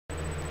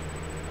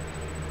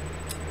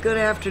Good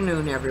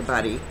afternoon,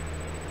 everybody.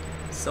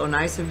 So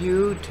nice of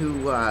you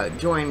to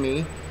join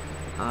me.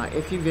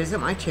 If you visit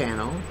my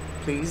channel,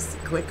 please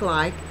click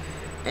like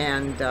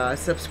and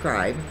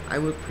subscribe. I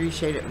would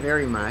appreciate it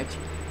very much.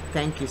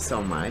 Thank you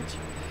so much.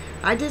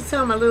 I did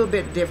something a little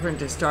bit different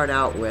to start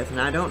out with,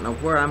 and I don't know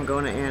where I'm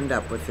going to end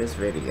up with this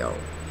video.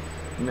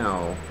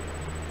 No.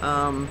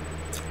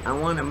 I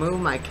want to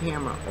move my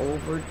camera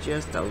over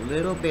just a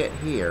little bit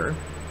here.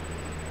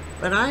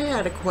 But I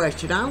had a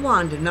question. I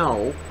wanted to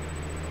know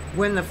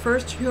when the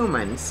first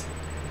humans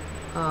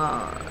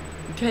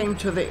came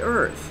to the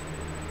earth.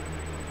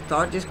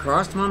 Thought just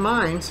crossed my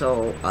mind,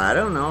 so I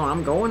don't know,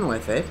 I'm going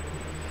with it.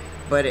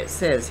 But it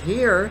says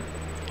here,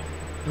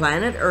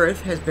 planet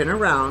Earth has been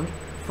around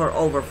for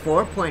over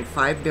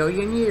 4.5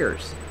 billion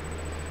years.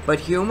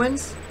 But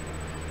humans,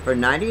 for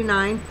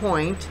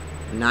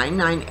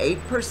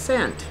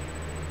 99.998%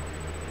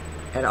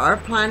 at our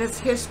planet's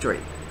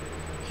history,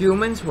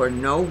 humans were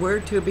nowhere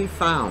to be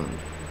found.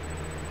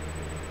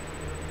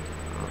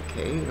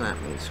 Okay, let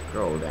me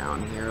scroll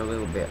down here a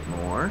little bit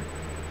more.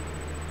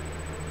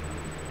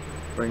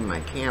 Bring my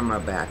camera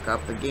back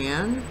up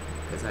again,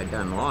 because I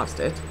done lost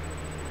it.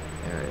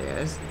 There it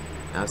is.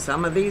 Now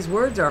some of these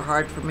words are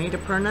hard for me to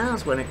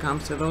pronounce when it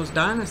comes to those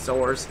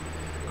dinosaurs.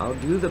 I'll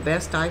do the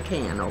best I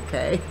can,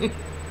 okay?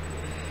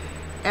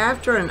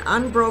 After an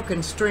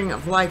unbroken string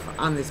of life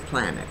on this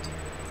planet,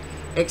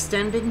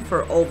 extending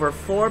for over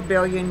 4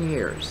 billion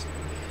years,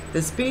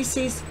 the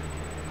species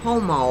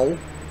Homo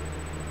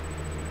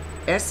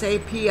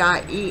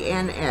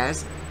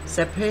sapiens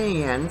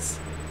sapiens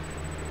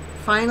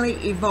finally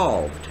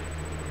evolved.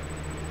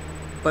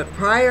 But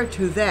prior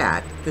to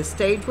that, the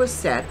stage was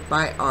set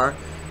by our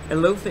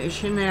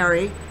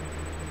evolutionary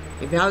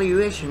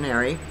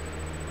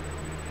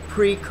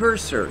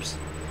precursors.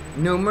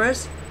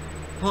 Numerous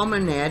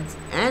hominid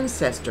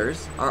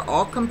ancestors are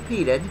all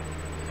competed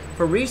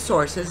for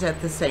resources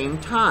at the same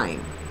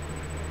time.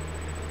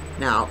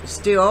 Now,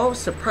 still,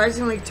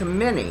 surprisingly to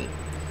many,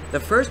 the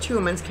first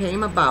humans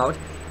came about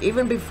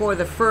even before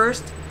the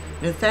first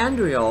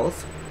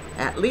Neanderthals,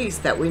 at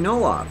least that we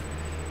know of.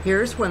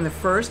 Here's when the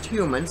first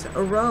humans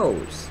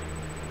arose.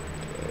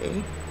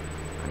 Okay,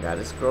 I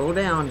gotta scroll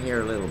down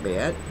here a little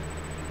bit.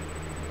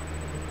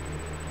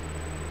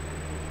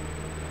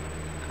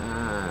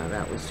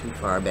 That was too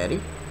far,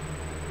 Betty.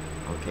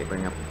 Okay,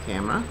 bring up the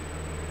camera.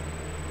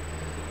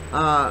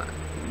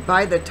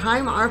 By the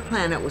time our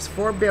planet was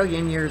 4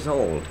 billion years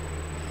old,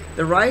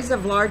 the rise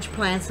of large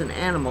plants and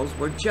animals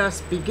were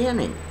just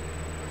beginning.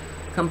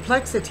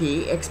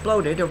 Complexity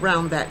exploded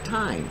around that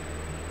time,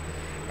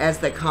 as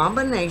the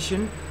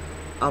combination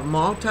of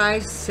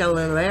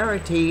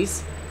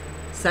multicellularities,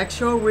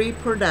 sexual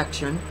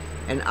reproduction,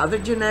 and other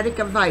genetic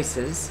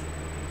advances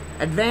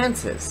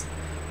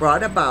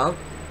brought about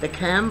the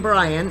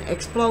Cambrian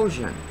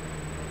explosion.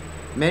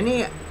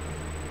 Many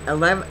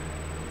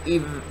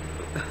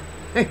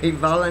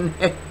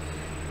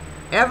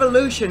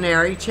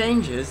evolutionary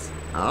changes,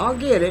 I'll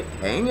get it,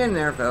 hang in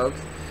there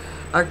folks,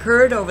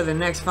 occurred over the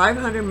next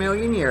 500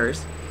 million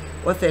years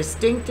with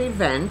distinct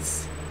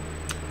events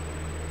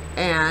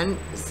and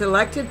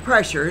selected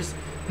pressures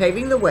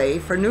paving the way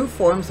for new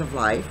forms of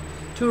life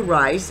to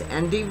rise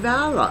and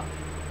develop.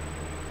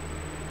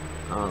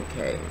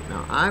 Okay,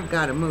 now I've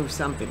got to move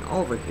something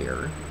over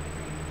here.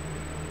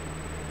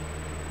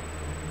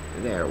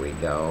 There we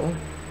go.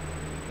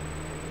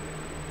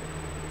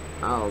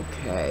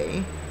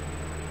 Okay.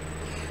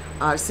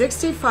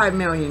 65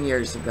 million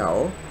years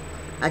ago,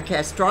 a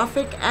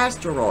catastrophic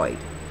asteroid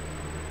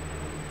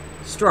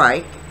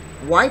strike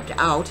wiped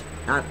out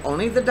not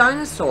only the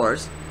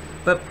dinosaurs,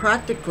 but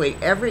practically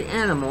every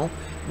animal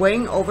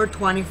weighing over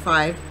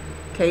 25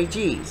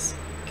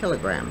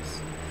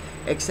 kilograms,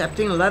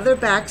 excepting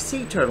leatherback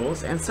sea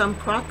turtles and some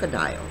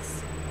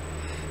crocodiles.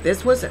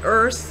 This was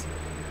Earth's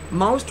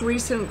most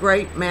recent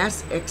great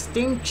mass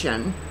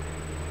extinction,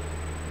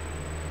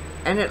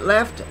 and it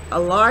left a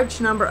large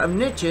number of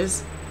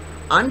niches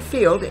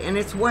unfilled in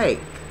its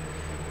wake.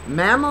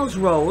 Mammals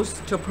rose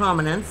to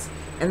prominence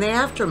in the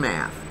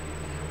aftermath,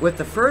 with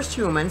the first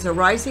humans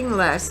arising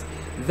less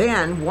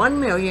than 1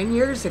 million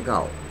years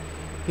ago.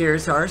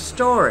 Here's our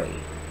story.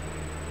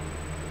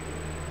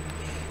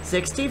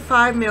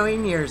 65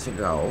 million years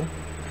ago,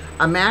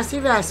 a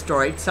massive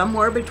asteroid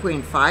somewhere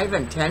between 5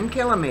 and 10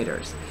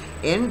 kilometers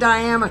in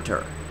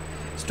diameter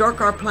struck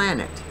our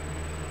planet.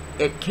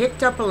 It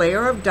kicked up a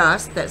layer of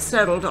dust that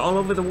settled all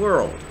over the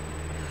world,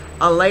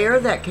 a layer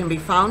that can be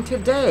found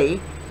today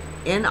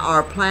in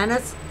our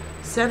planet's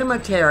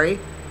sedimentary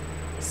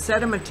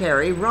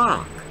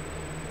rock.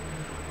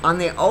 On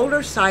the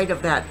older side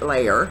of that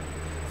layer,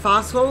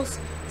 fossils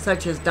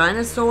such as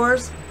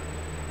dinosaurs,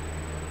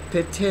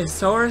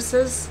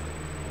 Pterosauruses,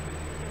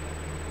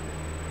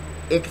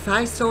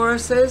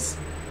 Ichthysauruses,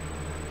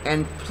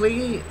 and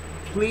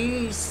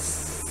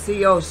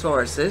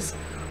Plesiosauruses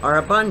are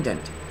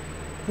abundant.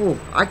 Whew,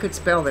 I could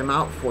spell them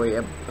out for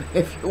you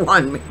if you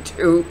want me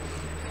to.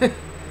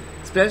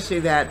 Especially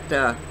that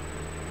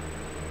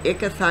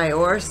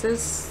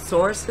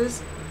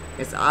Ichthysauruses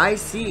It's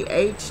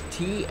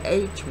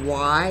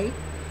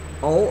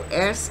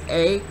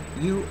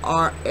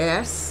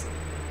ICHTHYOSAURS.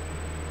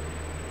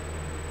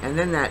 And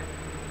then that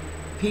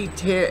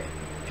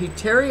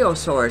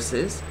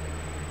Pterosauruses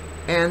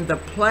and the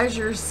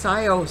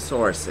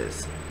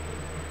Plesiosaurus.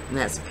 And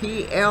that's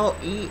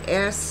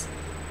Plesiosaurus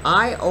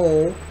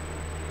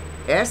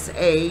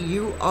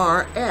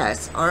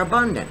are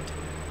abundant.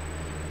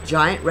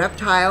 Giant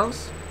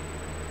reptiles,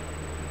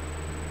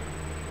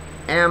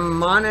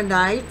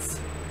 ammonites,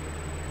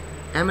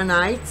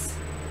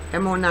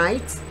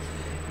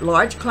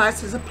 large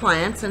classes of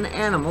plants and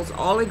animals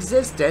all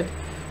existed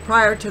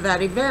prior to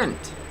that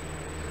event,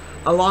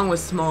 along with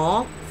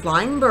small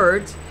flying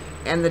birds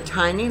and the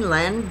tiny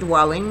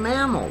land-dwelling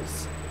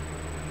mammals.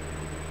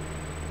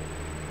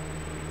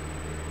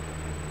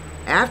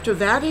 After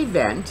that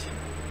event,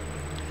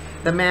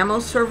 the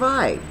mammals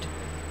survived,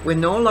 with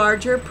no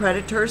larger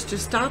predators to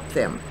stop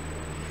them.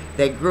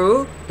 They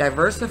grew,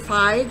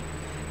 diversified,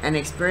 and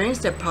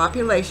experienced a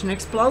population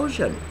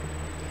explosion.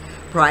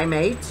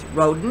 Primates,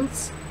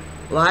 rodents,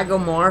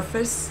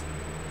 lagomorphs,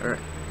 or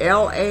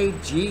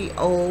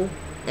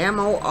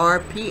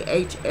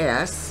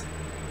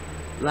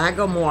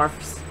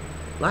Lagomorphs,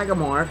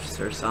 lagomorphs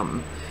or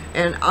something,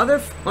 and other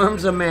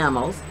forms of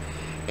mammals,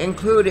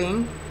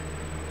 including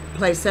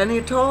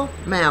placental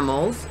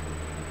mammals,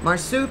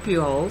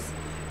 marsupials,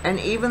 and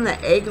even the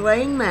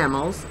egg-laying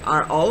mammals,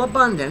 are all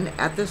abundant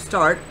at the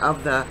start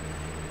of the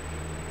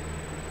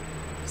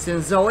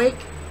Cenozoic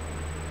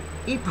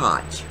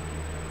epoch.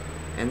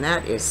 And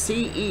that is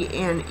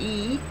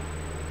CENEZOIC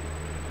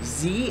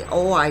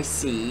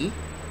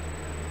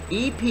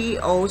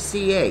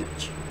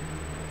EPOCH.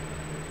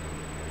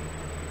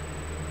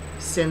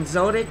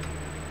 Cenozoic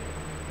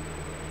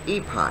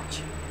epoch.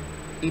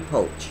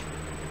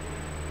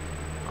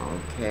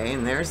 Okay,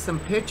 and there's some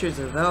pictures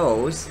of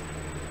those.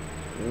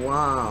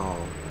 Wow.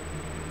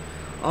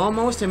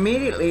 Almost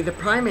immediately, the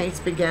primates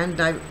began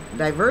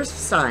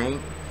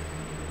diversifying.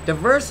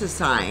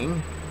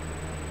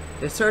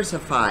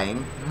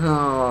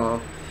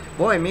 Oh,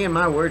 boy, me and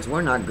my words,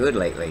 we're not good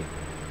lately.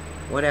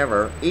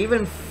 Whatever.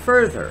 Even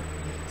further,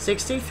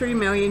 63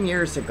 million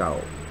years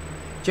ago,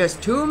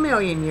 just 2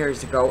 million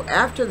years ago,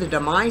 after the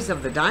demise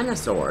of the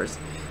dinosaurs,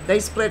 they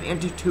split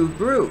into two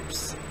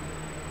groups.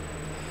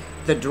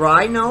 The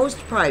dry-nosed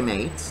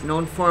primates,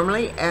 known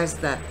formerly as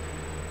the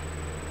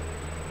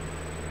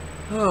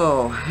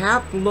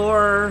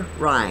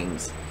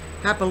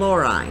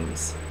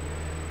haplorhines,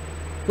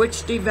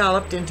 which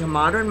developed into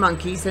modern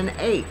monkeys and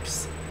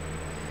apes.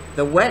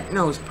 The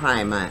wet-nosed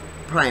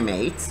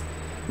primates,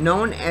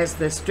 known as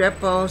the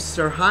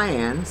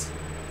Streposaurians,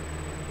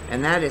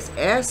 and that is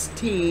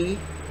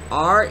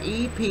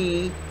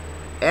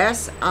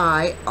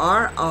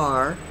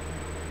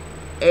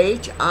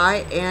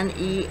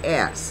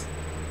STREPSIRRHINES,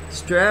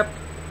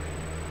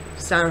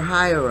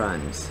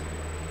 Strepsirrhians.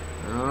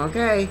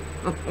 Okay,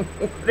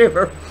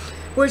 whatever.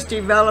 Which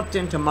developed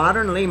into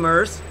modern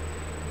lemurs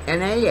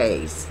and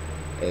AAs.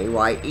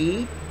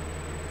 AYE-HYES.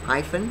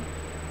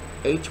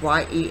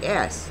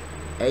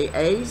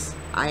 AAs,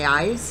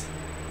 IIs.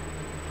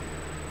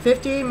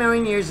 58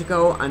 million years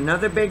ago,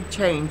 another big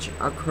change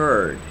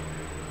occurred.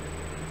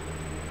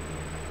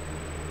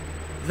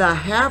 The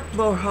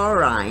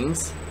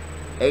haplorhines,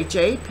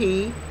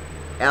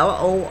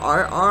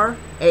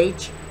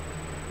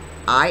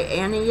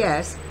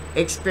 HAPLORRHINES,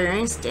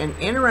 experienced an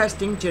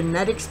interesting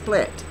genetic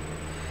split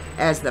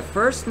as the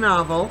first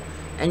novel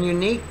and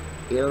unique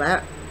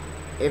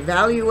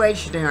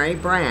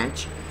evaluationary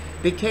branch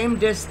became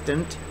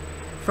distant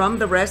from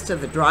the rest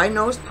of the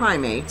dry-nosed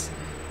primates.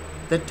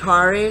 The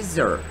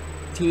Tarsier,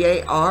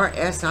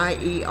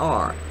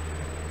 T-A-R-S-I-E-R,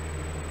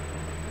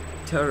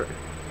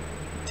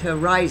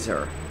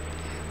 Tarsier.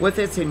 With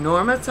its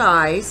enormous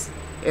eyes,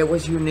 it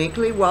was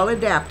uniquely well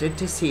adapted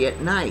to see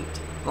at night.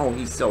 Oh,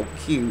 he's so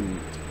cute.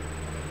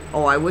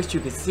 Oh, I wish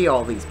you could see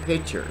all these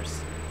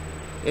pictures.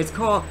 It's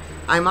called,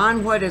 I'm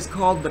on what is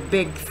called the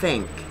Big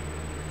Think.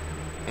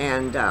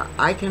 And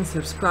I can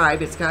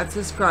subscribe. It's got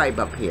subscribe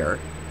up here.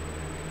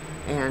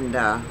 And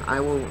I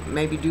will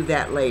maybe do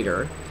that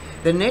later.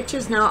 The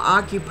niches now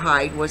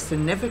occupied was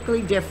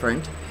significantly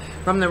different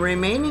from the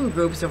remaining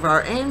groups of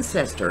our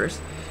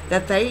ancestors,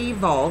 that they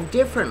evolved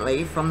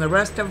differently from the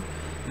rest of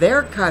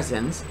their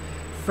cousins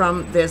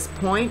from this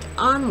point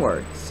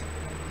onwards.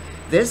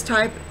 This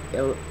type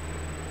of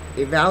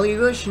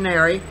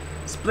evolutionary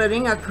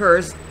splitting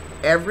occurs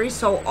every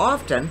so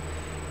often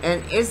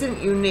and isn't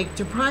unique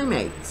to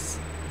primates.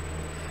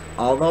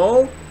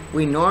 Although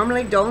we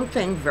normally don't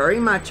think very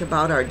much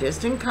about our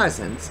distant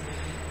cousins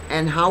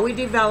and how we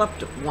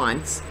developed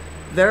once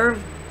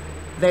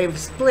they've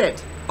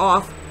split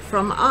off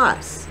from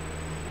us.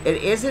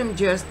 It isn't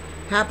just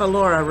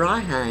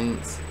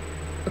haplorhines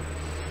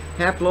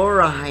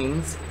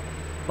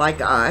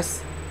like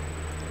us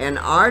and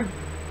our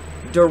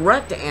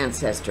direct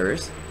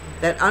ancestors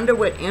that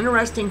underwent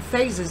interesting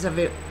phases of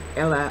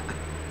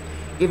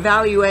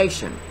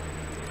evaluation.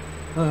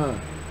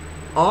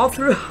 All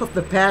throughout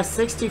the past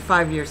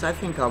 65 years, I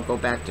think I'll go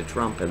back to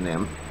Trump and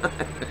them.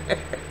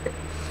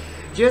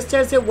 Just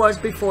as it was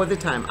before the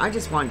time. I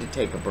just wanted to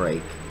take a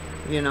break.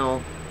 You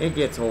know, it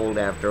gets old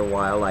after a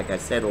while, like I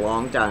said a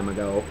long time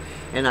ago,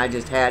 and I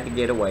just had to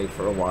get away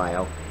for a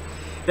while.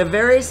 The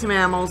various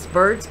mammals,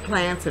 birds,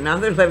 plants, and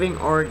other living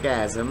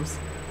organisms,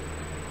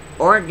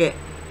 oh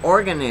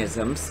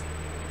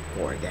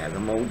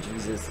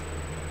Jesus.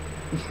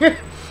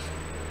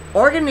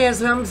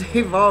 Organisms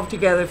evolve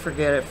together,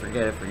 forget it.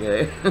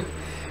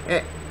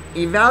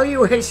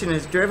 Evaluation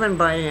is driven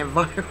by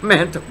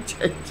environmental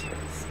changes.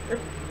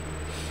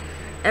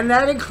 And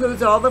that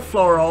includes all the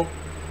floral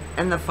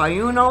and the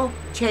faunal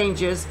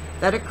changes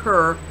that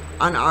occur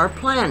on our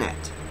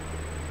planet.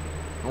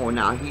 Oh,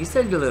 now he's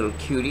a little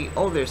cutie.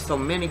 Oh, there's so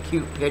many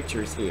cute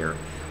pictures here.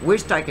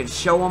 Wished I could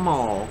show them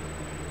all.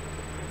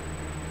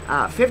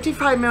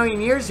 55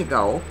 million years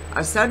ago,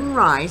 a sudden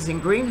rise in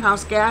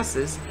greenhouse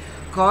gases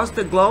caused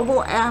the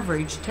global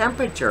average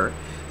temperature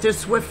to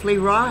swiftly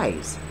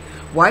rise,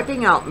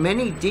 wiping out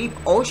many deep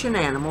ocean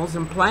animals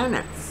and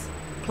plants.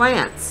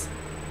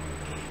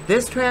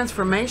 This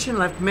transformation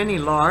left many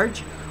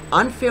large,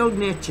 unfilled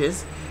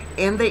niches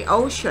in the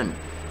ocean,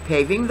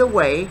 paving the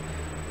way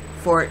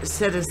for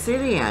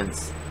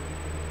cetaceans,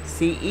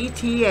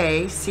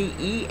 C-E-T-A-C-E-A-N-S,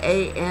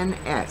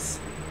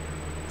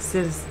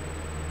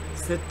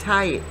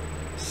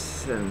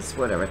 cetaceans,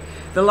 whatever,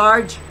 the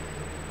large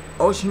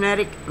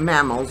oceanic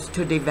mammals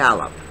to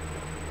develop.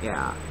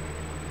 Yeah,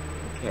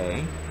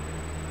 okay.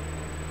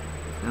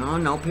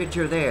 No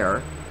picture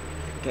there.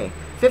 Okay,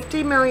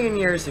 50 million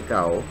years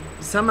ago,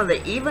 some of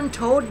the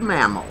even-toed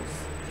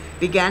mammals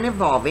began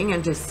evolving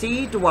into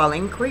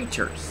sea-dwelling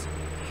creatures.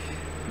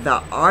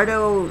 The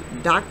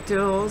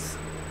artiodactyls,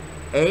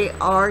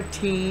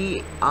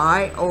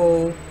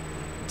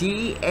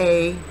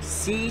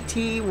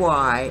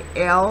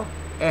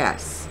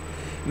 A-R-T-I-O-D-A-C-T-Y-L-S,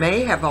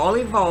 may have all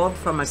evolved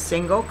from a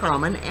single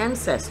common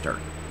ancestor,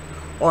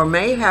 or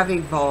may have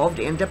evolved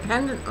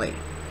independently.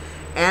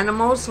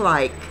 Animals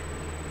like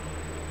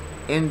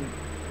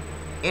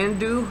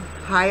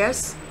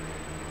Indohyus,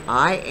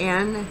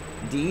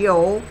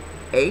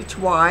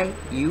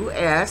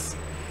 I-N-D-O-H-Y-U-S,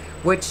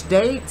 which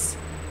dates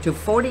to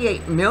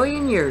 48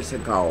 million years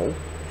ago,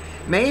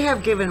 may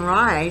have given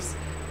rise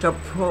to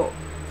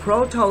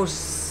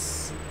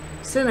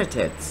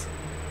protocynetids,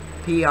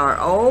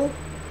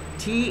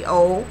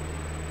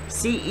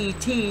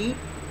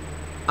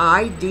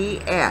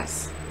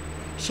 P-R-O-T-O-C-E-T-I-D-S,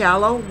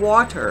 shallow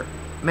water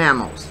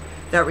mammals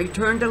that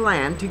return to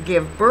land to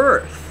give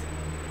birth.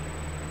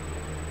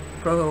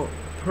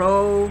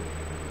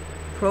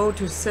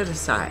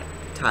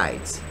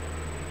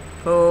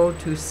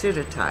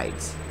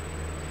 Protocynetids.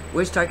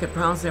 Wished I could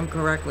pronounce them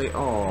correctly.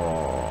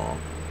 Oh,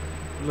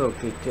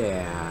 look at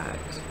that.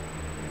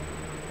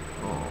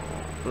 Oh,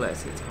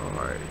 bless its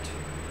heart.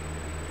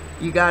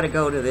 You got to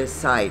go to this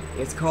site.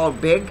 It's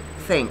called Big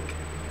Think.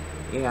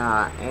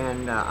 Yeah,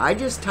 and I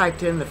just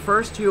typed in the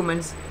first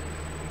humans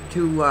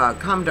to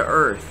come to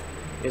Earth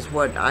is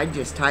what I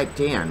just typed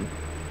in.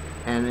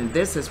 And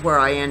this is where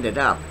I ended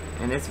up.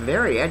 And it's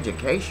very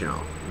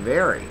educational.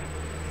 Very.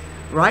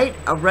 Right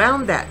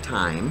around that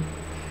time,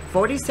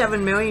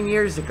 47 million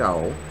years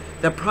ago,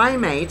 the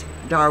primate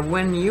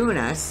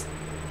Darwinius,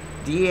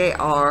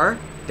 D-A-R-W-I-N-I-U-S,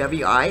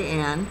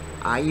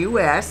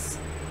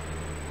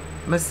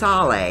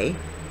 Massalle,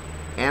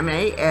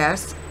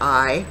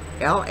 M-A-S-I-L-L-A-E,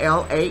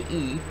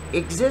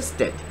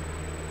 existed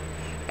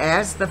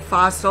as the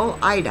fossil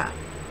Ida.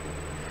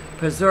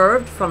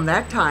 Preserved from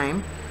that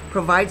time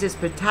provides a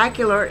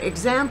spectacular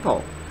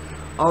example.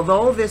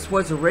 Although this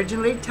was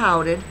originally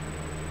touted,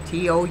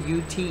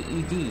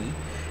 T-O-U-T-E-D,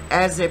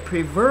 as a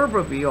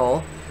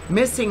proverbial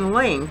missing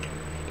link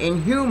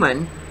in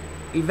human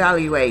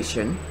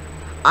evaluation,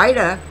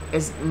 Ida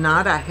is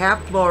not a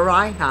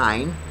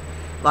haplorrhine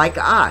like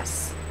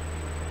us.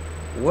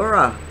 We're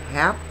a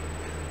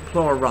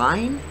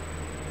haplorrhine,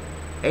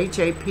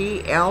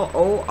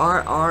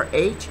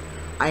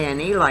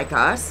 H-A-P-L-O-R-R-H-I-N-E, like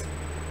us.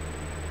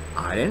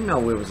 I didn't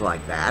know it was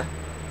like that.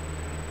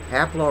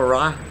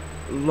 Haplorrhine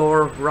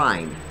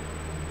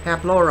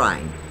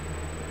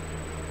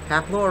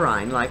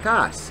like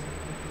us.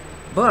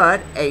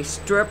 But a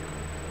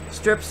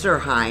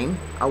strepsirrhine,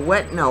 a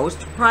wet-nosed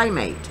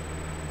primate.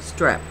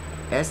 Strep,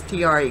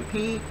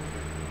 S-T-R-E-P,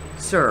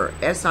 sir,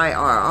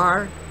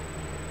 S-I-R-R,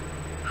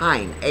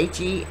 hine,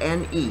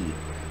 H-E-N-E,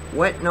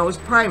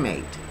 wet-nosed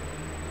primate.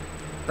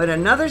 But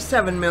another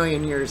 7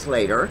 million years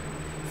later,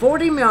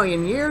 40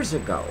 million years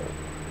ago,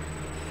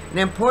 an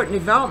important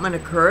development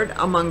occurred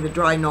among the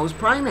dry-nosed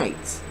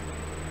primates.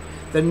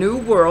 The New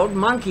World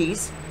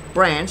monkeys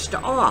branched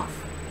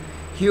off.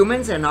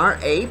 Humans and our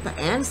ape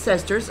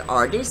ancestors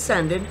are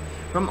descended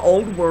from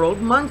Old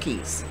World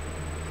monkeys.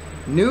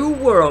 New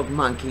World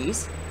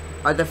monkeys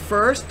are the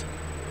first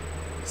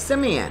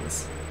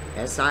simians,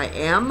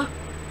 S-I-M-I-A-N-S,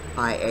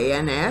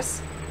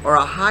 or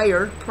a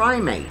higher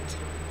primate,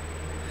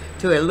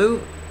 to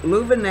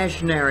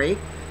evolutionarily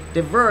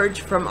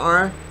diverge from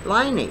our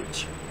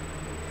lineage.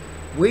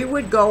 We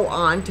would go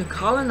on to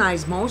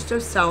colonize most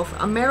of South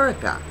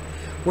America,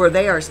 where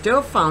they are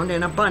still found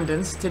in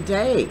abundance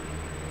today.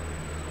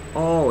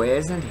 Oh,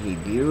 isn't he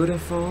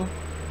beautiful?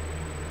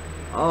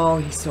 Oh,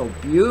 he's so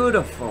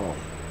beautiful.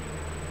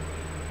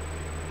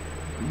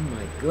 Oh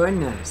my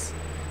goodness.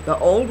 The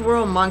old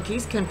world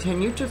monkeys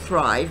continue to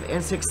thrive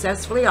and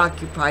successfully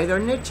occupy their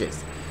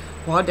niches,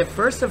 while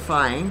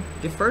diversifying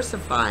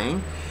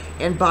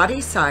in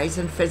body size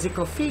and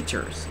physical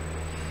features.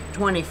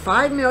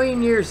 25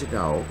 million years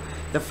ago,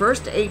 the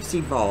first apes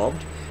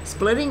evolved,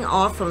 splitting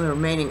off from the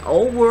remaining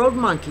old world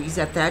monkeys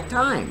at that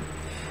time.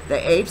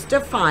 The apes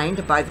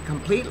defined by the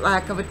complete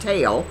lack of a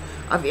tail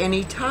of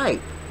any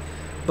type,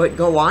 but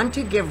go on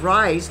to give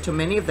rise to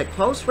many of the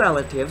close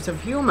relatives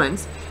of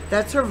humans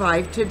that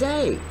survive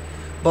today,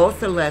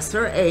 both the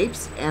lesser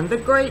apes and the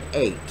great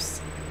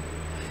apes.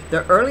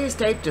 The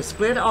earliest ape to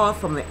split off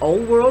from the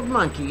old world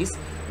monkeys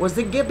was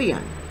the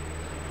gibbon,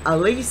 a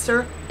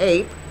lesser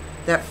ape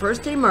that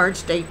first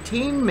emerged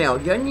 18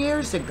 million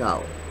years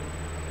ago.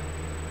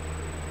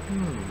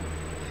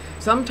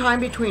 Sometime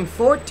between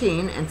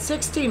 14 and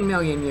 16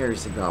 million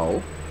years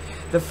ago,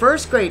 the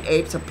first great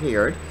apes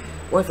appeared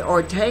with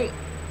orangutans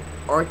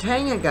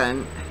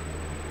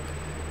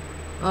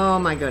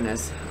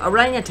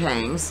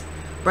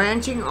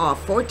branching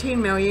off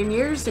 14 million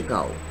years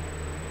ago.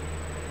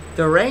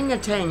 The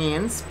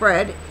orangutans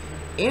spread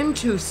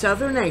into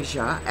southern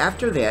Asia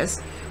after this,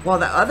 while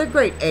the other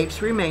great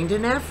apes remained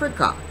in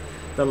Africa.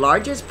 The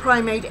largest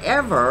primate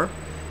ever,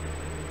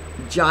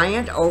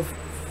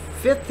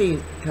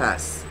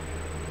 Gigantopithecus.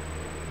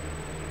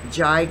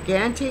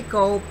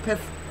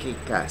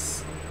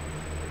 Gigantopithecus.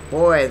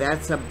 Boy,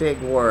 that's a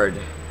big word.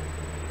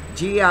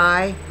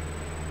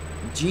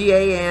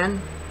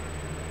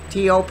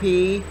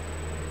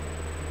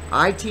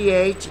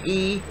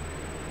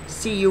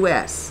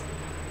 Gigantopithecus.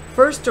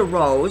 First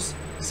arose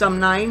some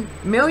 9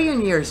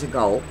 million years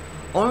ago,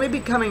 only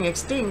becoming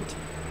extinct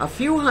a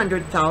few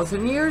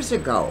 100,000 years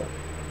ago.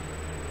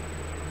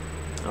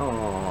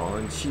 Oh,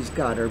 and she's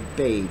got her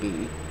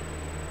baby.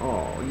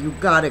 Oh, you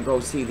gotta go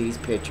see these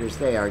pictures.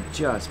 They are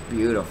just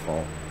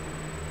beautiful.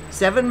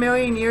 7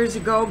 million years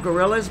ago,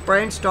 gorillas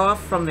branched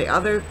off from the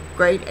other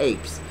great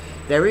apes.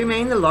 They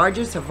remain the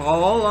largest of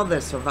all of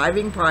the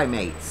surviving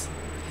primates.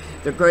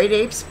 The great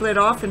apes split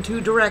off in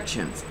two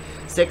directions.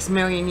 6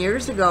 million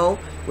years ago,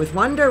 with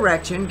one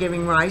direction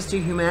giving rise to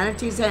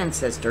humanity's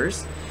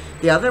ancestors,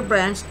 the other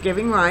branch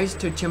giving rise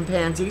to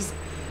chimpanzees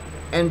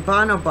and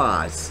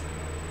bonobos.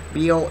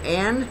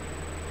 B-O-N-O-B-O-S.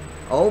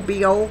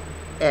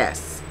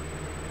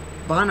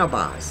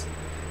 Bonobos.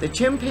 The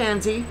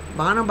chimpanzee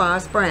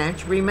bonobos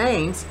branch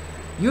remains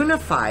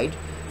unified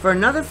for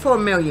another 4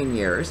 million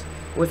years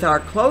with our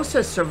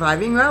closest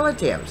surviving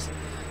relatives,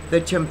 the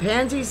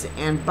chimpanzees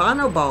and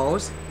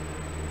bonobos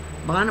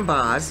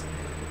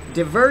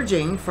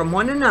diverging from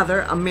one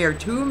another a mere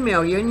 2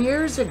 million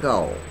years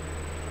ago.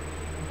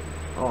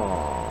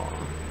 Oh,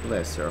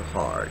 bless her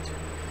heart.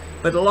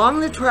 But along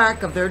the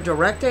track of their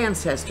direct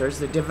ancestors,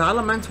 the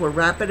developments were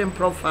rapid and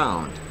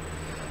profound.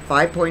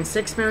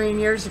 5.6 million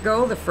years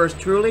ago, the first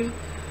truly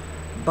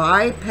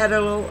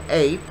bipedal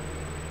ape,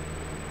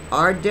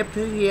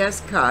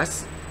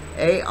 Ardipithecus,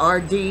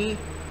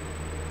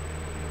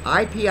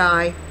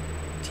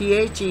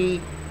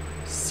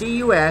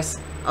 A-R-D-I-P-I-T-H-E-C-U-S,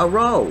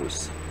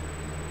 arose.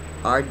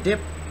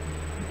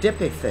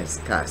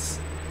 Ardipithecus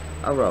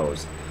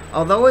arose.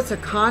 Although it's a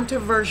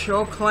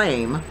controversial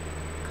claim,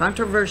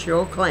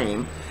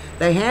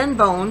 the hand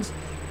bones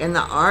in the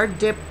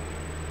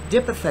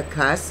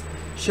Ardipithecus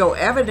show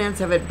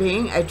evidence of it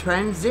being a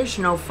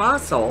transitional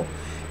fossil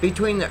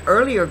between the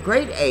earlier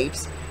great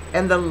apes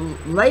and the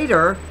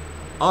later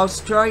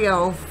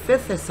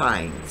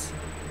Australopithecines.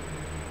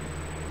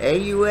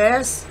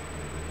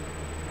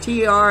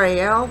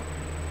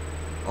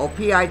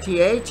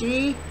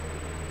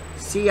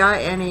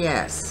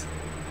 Australopithecines.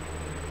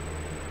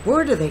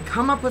 Where do they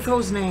come up with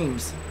those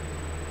names?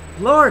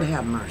 Lord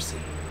have mercy.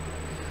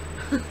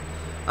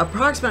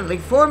 Approximately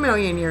 4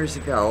 million years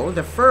ago,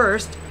 the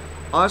first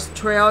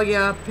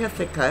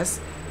Australopithecus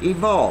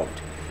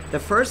evolved. The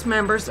first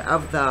members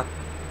of the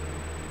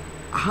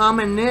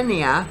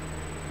Hominina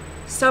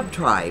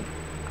subtribe,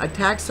 a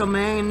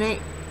taxonomic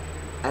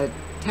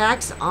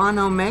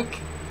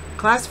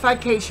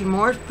classification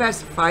more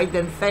specified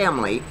than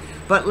family,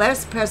 but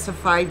less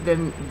specified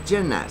than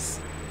genus,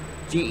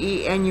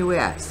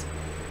 G-E-N-U-S.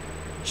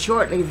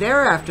 Shortly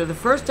thereafter, the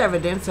first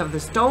evidence of the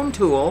stone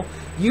tool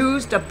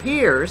used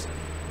appears,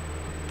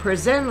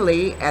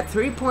 presently at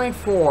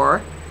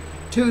 3.4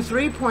 to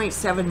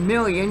 3.7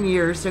 million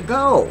years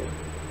ago,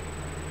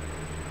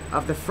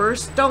 of the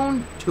first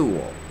stone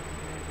tool.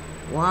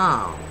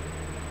 Wow.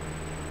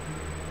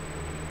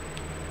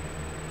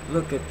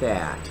 Look at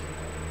that.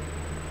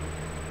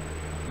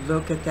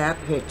 Look at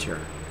that picture.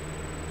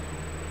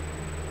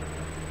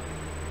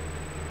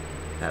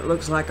 That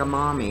looks like a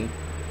mommy.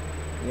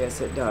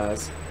 Yes, it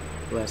does.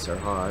 Bless her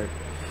heart.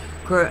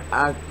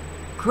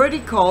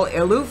 Critical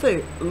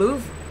evolutionary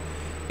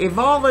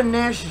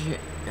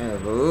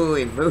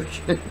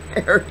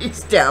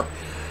step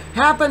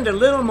happened a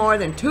little more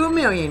than 2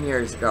 million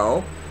years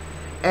ago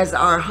as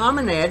our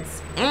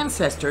hominids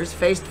ancestors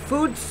faced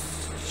food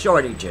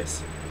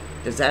shortages.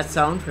 Does that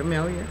sound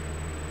familiar?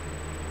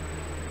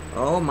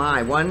 Oh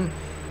my, one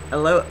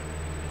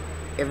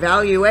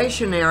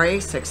evaluationary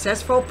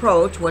successful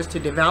approach was to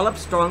develop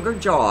stronger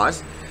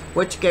jaws,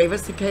 which gave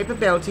us the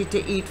capability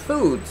to eat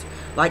foods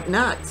like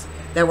nuts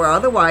that were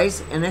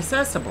otherwise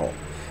inaccessible.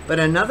 But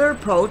another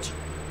approach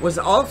was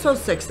also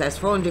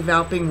successful in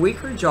developing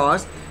weaker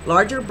jaws,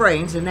 larger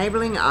brains,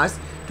 enabling us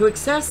to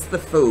access the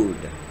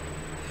food.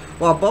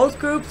 While both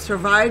groups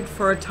survived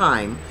for a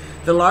time,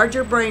 the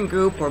larger brain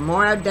group were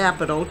more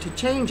adaptable to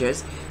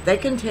changes. They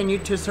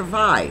continued to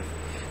survive.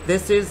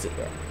 This is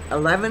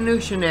an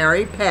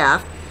evolutionary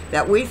path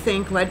that we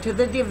think led to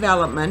the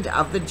development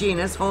of the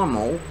genus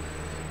Homo,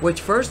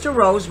 which first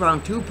arose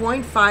around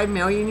 2.5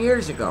 million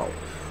years ago.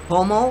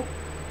 Homo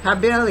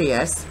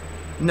habilis,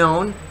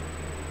 known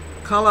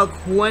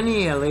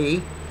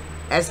colloquially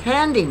as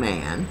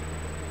handyman,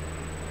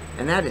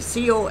 and that is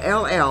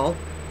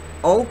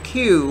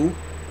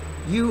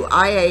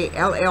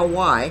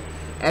COLLOQUIALLY,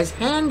 as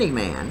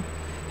handyman,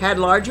 had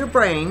larger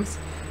brains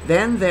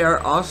than their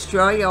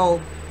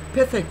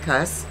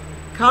Australopithecus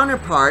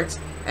counterparts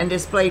and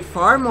displayed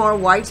far more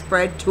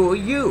widespread tool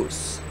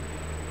use.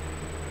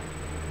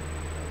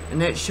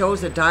 And it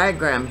shows a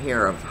diagram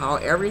here of how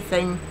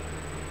everything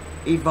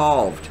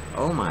evolved.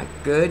 Oh my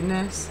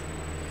goodness.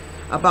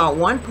 About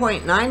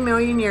 1.9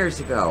 million years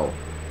ago,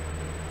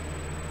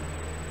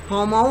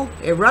 Homo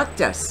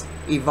erectus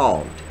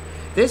evolved.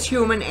 This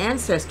human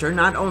ancestor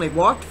not only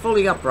walked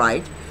fully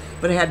upright,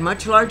 but had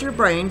much larger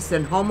brains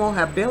than Homo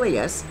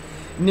habilis,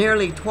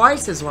 nearly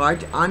twice as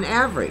large on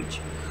average.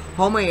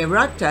 Homo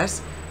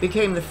erectus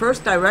became the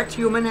first direct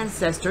human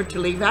ancestor to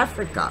leave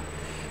Africa,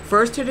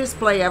 first to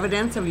display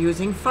evidence of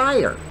using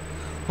fire.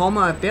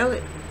 Homo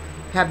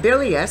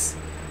habilis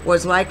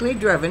was likely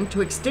driven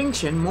to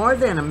extinction more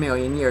than 1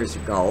 million years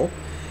ago,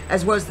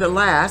 as was the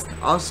last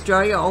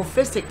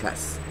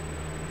Australopithecus.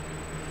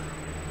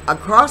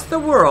 Across the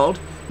world,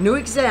 new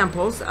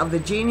examples of the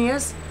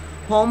genus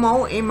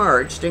Homo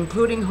emerged,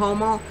 including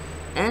Homo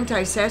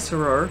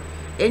antecessor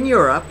in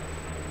Europe,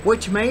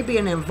 which may be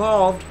an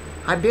evolved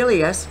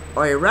habilis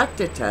or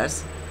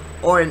erectus,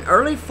 or an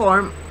early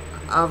form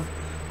of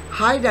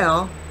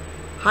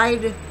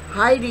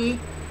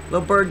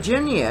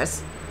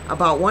Heidelbergensis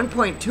about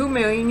 1.2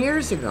 million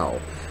years ago,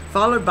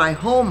 followed by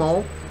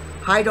Homo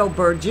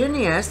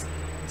heidelbergensis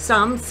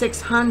some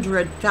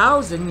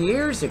 600,000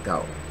 years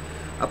ago.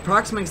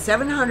 Approximately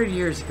 700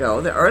 years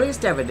ago, the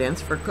earliest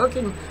evidence for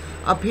cooking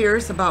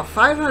appears about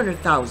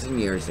 500,000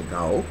 years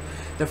ago.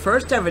 The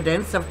first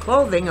evidence of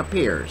clothing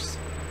appears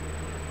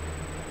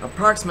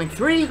approximately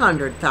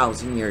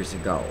 300,000 years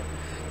ago.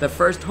 The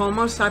first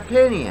Homo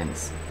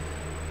sapiens,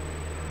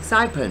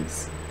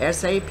 sapiens,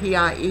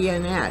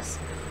 S-A-P-I-E-N-S,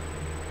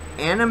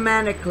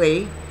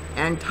 anatomically,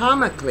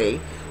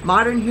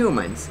 modern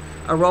humans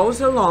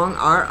arose along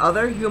our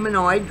other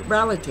humanoid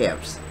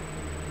relatives,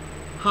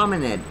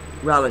 hominid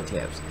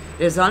relatives.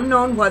 It is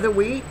unknown whether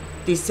we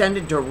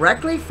descended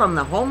directly from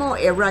the Homo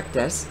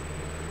erectus,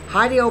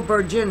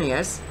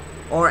 Heidelbergensis,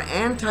 or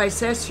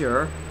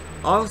antecessor,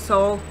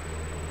 also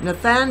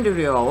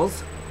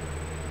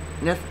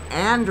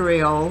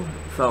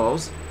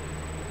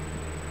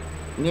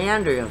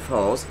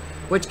Neanderthals,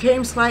 which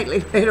came slightly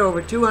later,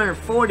 over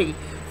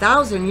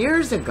 240,000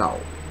 years ago.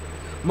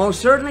 Most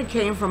certainly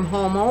came from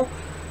Homo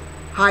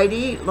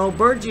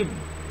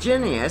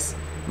heidelbergensis.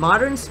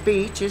 Modern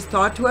speech is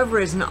thought to have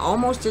risen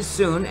almost as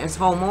soon as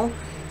Homo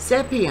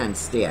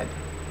sapiens did.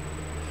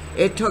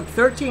 It took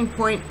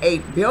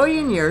 13.8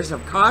 billion years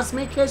of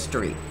cosmic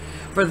history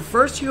for the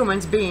first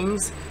human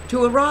beings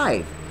to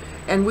arrive,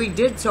 and we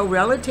did so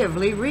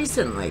relatively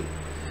recently.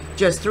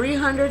 Just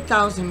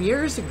 300,000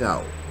 years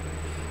ago,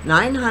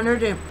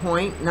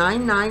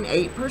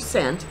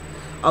 900.998%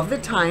 of the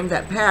time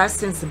that passed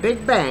since the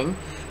Big Bang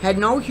had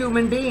no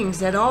human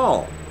beings at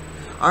all.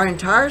 Our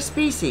entire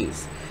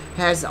species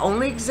has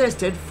only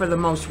existed for the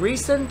most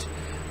recent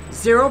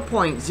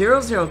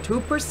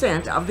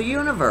 0.002% of the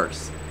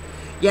universe.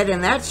 Yet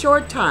in that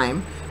short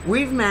time,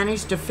 we've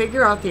managed to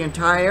figure out the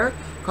entire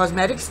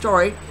cosmetic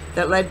story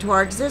that led to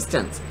our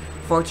existence.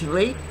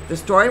 Fortunately, the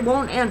story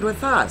won't end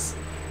with us,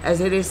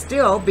 as it is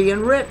still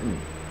being written.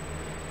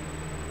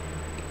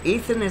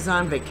 Ethan is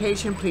on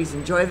vacation. Please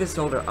enjoy this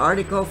older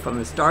article from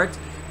the Starts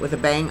with a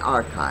Bang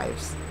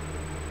archives.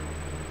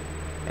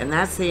 And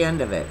that's the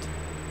end of it.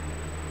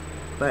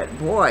 But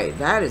boy,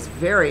 that is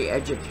very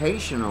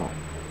educational.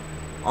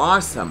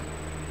 Awesome.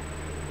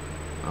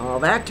 Oh,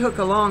 that took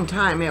a long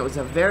time. It was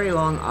a very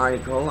long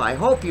article. I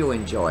hope you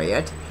enjoy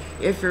it.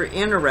 If you're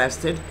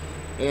interested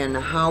in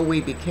how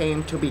we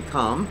became to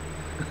become,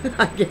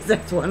 I guess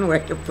that's one way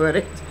to put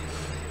it.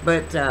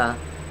 But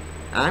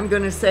I'm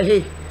going to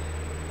say,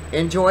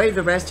 enjoy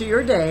the rest of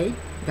your day.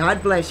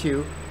 God bless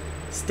you.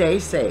 Stay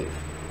safe.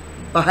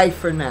 Bye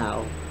for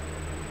now.